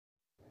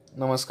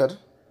नमस्कार.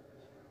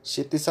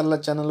 शेती सल्ला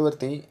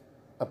चॅनलवरती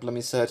आपलं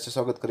मी सहर्ष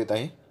स्वागत करीत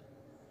आहे.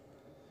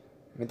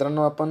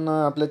 मित्रांनो, आपण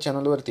आपल्या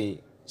चॅनलवरती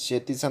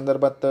शेती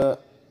संदर्भात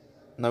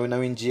नवीन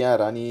नवीन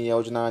GR आणि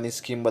योजना आणि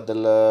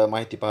स्कीमबद्दल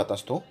माहिती पाहत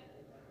असतो.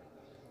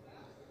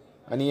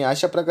 आणि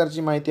अशा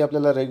प्रकारची माहिती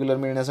आपल्याला रेग्युलर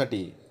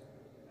मिळण्यासाठी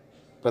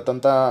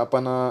प्रथमतः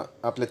आपण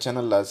आपल्या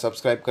चॅनलला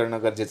सबस्क्राईब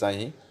करणं गरजेचं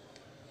आहे.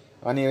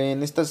 आणि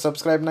नुसतं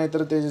सबस्क्राईब नाही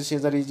तर ते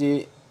शेजारी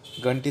जे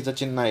घंटीचं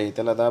चिन्ह आहे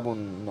त्याला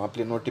दाबून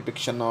आपले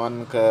नोटिफिकेशन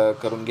ऑन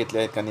करून घेतले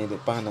आहेत का नाही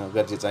पाहणं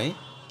गरजेचं आहे,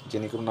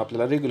 जेणेकरून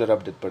आपल्याला रेग्युलर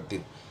अपडेट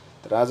पडतील.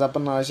 तर आज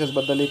आपण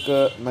अशाचबद्दल एक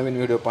नवीन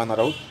व्हिडिओ पाहणार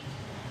आहोत.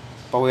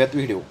 पाहूयात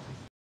व्हिडिओ.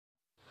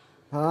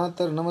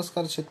 तर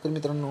नमस्कार शेतकरी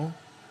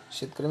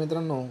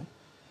मित्रांनो,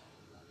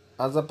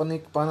 आज आपण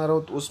एक पाहणार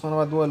आहोत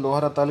उस्मानाबाद व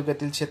लोहारा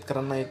तालुक्यातील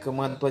शेतकऱ्यांना एक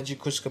महत्त्वाची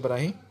खुशखबर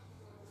आहे.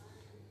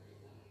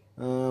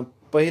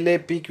 पहिले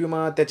पीक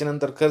विमा,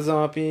 त्याच्यानंतर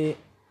कर्जमाफी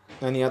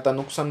आणि आता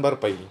नुकसान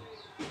भरपाई.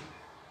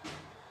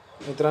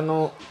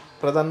 मित्रांनो,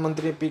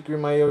 प्रधानमंत्री पीक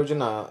विमा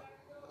योजना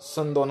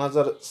सन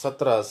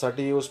 2017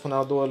 साठी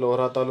उस्मानाबाद व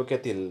लोहारा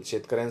तालुक्यातील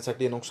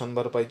शेतकऱ्यांसाठी नुकसान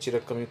भरपाईची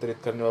रक्कम वितरित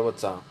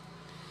करण्याबाबतचा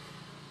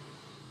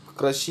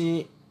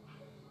कृषी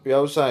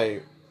व्यवसाय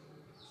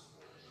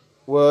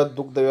व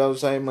दुग्ध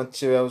व्यवसाय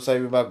मत्स्य व्यवसाय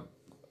विभाग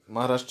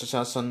महाराष्ट्र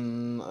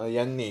शासन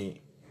यांनी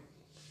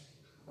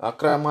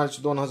 11 मार्च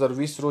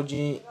 2020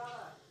 रोजी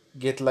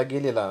घेतला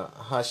गेलेला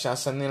हा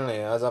शासन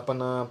निर्णय आज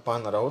आपण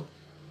पाहणार आहोत.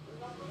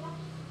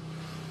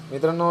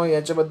 मित्रांनो,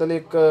 याच्याबद्दल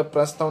एक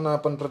प्रस्तावना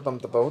आपण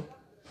प्रथमतः पाहू.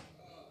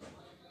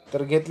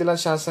 तर घेतलेला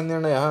शासन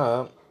निर्णय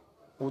हा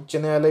उच्च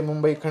न्यायालय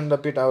मुंबई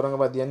खंडपीठ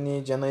औरंगाबाद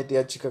यांनी जनहित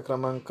याचिका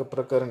क्रमांक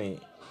प्रकरणी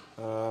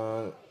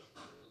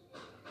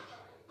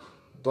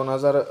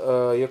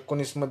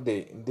 2019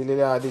 मध्ये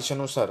दिलेल्या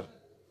आदेशानुसार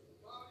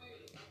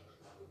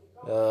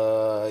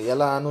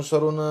याला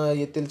अनुसरून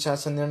येथील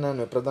शासन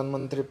निर्णयाने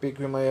प्रधानमंत्री पीक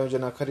विमा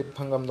योजना खरीप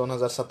हंगाम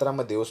 2017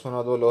 मध्ये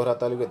उस्मानाबाद व लोहारा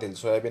तालुक्यातील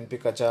सोयाबीन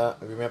पिकाच्या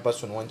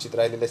विम्यापासून वंचित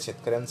राहिलेल्या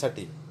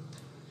शेतकऱ्यांसाठी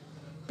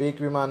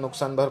पीक विमा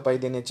नुकसान भरपाई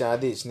देण्याचे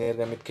आदेश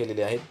निर्गमित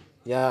केलेले आहेत.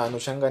 या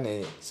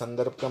अनुषंगाने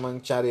संदर्भ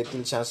क्रमांक 4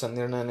 येथील शासन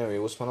निर्णयाने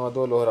उस्मानाबाद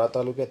व लोहारा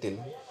तालुक्यातील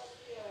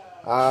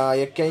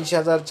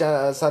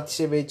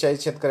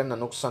 81,742 शेतकऱ्यांना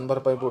नुकसान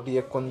भरपाई पोटी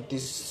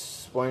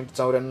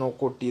 29.94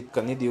 कोटी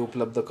इतका निधी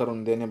उपलब्ध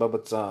करून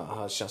देण्याबाबतचा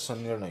हा शासन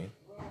निर्णय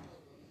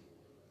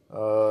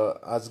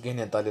आज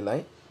घेण्यात आलेला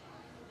आहे.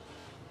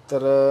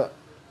 तर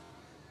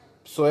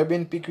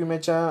सोयाबीन पीक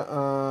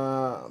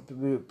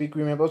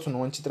विम्यापासून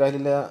वंचित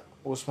राहिलेल्या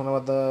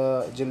उस्मानाबाद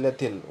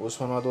जिल्ह्यातील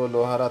उस्मानाबाद व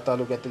लोहारा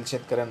तालुक्यातील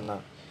शेतकऱ्यांना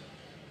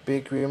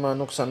पीक विमा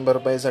नुकसान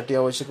भरपाईसाठी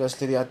आवश्यक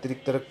असलेली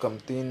अतिरिक्त रक्कम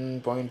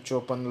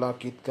 3.54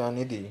 लाख इतका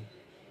निधी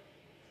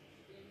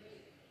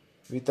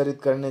वितरित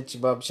करण्याची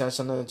बाब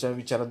शासनाच्या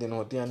विचाराधीन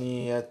होती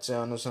आणि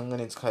याच्या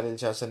अनुषंगानेच खालील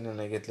शासन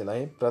निर्णय घेतलेला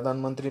आहे.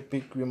 प्रधानमंत्री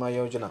पीक विमा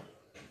योजना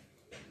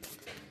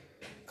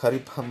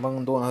खरीप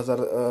हंगाम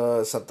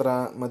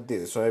 2017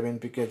 मध्ये सोयाबीन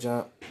पिकाच्या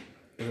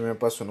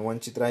विम्यापासून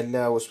वंचित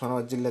राहिलेल्या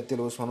उस्मानाबाद जिल्ह्यातील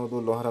उस्मानाबाद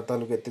व लोहारा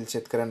तालुक्यातील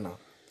शेतकऱ्यांना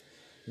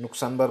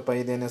नुकसान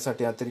भरपाई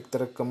देण्यासाठी अतिरिक्त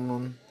रक्कम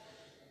म्हणून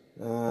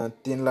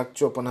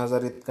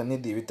 3,54,000 इतका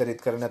निधी वितरित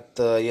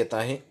करण्यात येत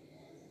आहे.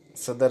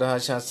 सदर हा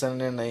शासन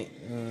निर्णय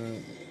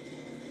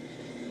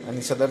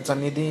आणि सदरचा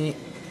निधी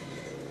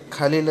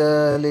खालील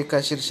लेखा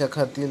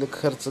शीर्षकातील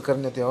खर्च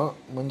करण्यात यावा,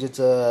 म्हणजेच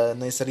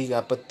नैसर्गिक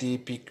आपत्ती,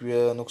 पीक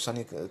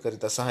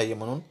नुकसानीकरिता सहाय्य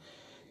म्हणून,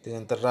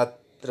 त्यानंतर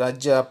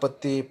राज्य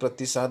आपत्ती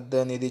प्रतिसाद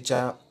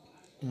निधीच्या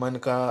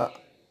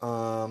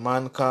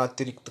मानका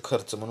अतिरिक्त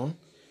खर्च म्हणून.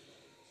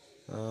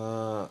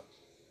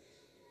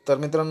 तर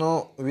मित्रांनो,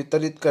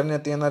 वितरित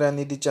करण्यात येणाऱ्या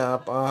निधीच्या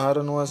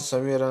अपहरण व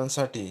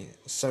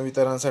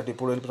संवितरणासाठी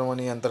पुढील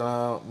प्रमाणे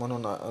यंत्रणा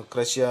म्हणून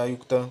कृषी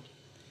आयुक्त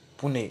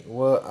पुणे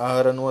व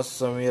आहरण व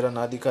संवितरण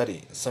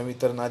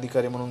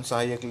अधिकारी म्हणून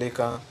सहाय्यक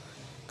लेखा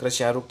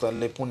कृषी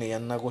आयुक्तालय पुणे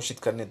यांना घोषित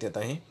करण्यात येत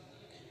आहे.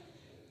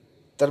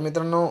 तर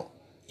मित्रांनो,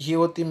 ही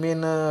होती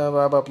मेन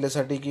बाब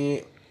आपल्यासाठी की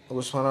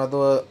उस्मानाबाद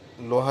व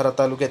लोहारा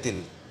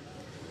तालुक्यातील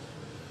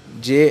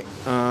जे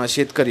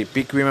शेतकरी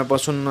पीक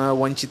विम्यापासून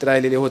वंचित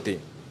राहिलेले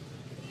होते,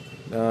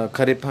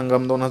 खरीप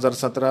हंगाम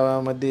 2017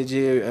 मध्ये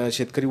जे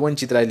शेतकरी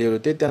वंचित राहिलेले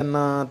होते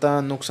त्यांना आता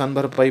नुकसान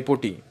भरपाई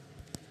पोटी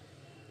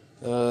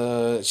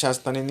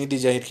शासनाने निधी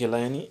जाहीर केला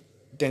आणि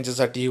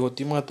त्यांच्यासाठी ही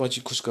होती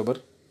महत्त्वाची खुशखबर.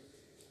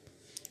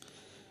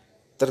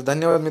 तर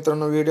धन्यवाद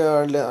मित्रांनो.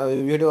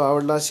 व्हिडिओ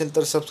आवडला असेल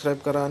तर सबस्क्राईब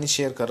करा आणि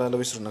शेअर करायला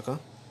विसरू नका.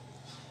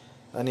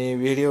 आणि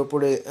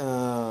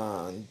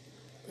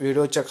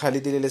व्हिडिओच्या खाली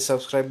दिलेले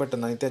सबस्क्राईब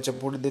बटन आणि त्याच्या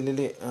पुढे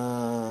दिलेले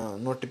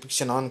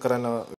नोटिफिकेशन ऑन करायला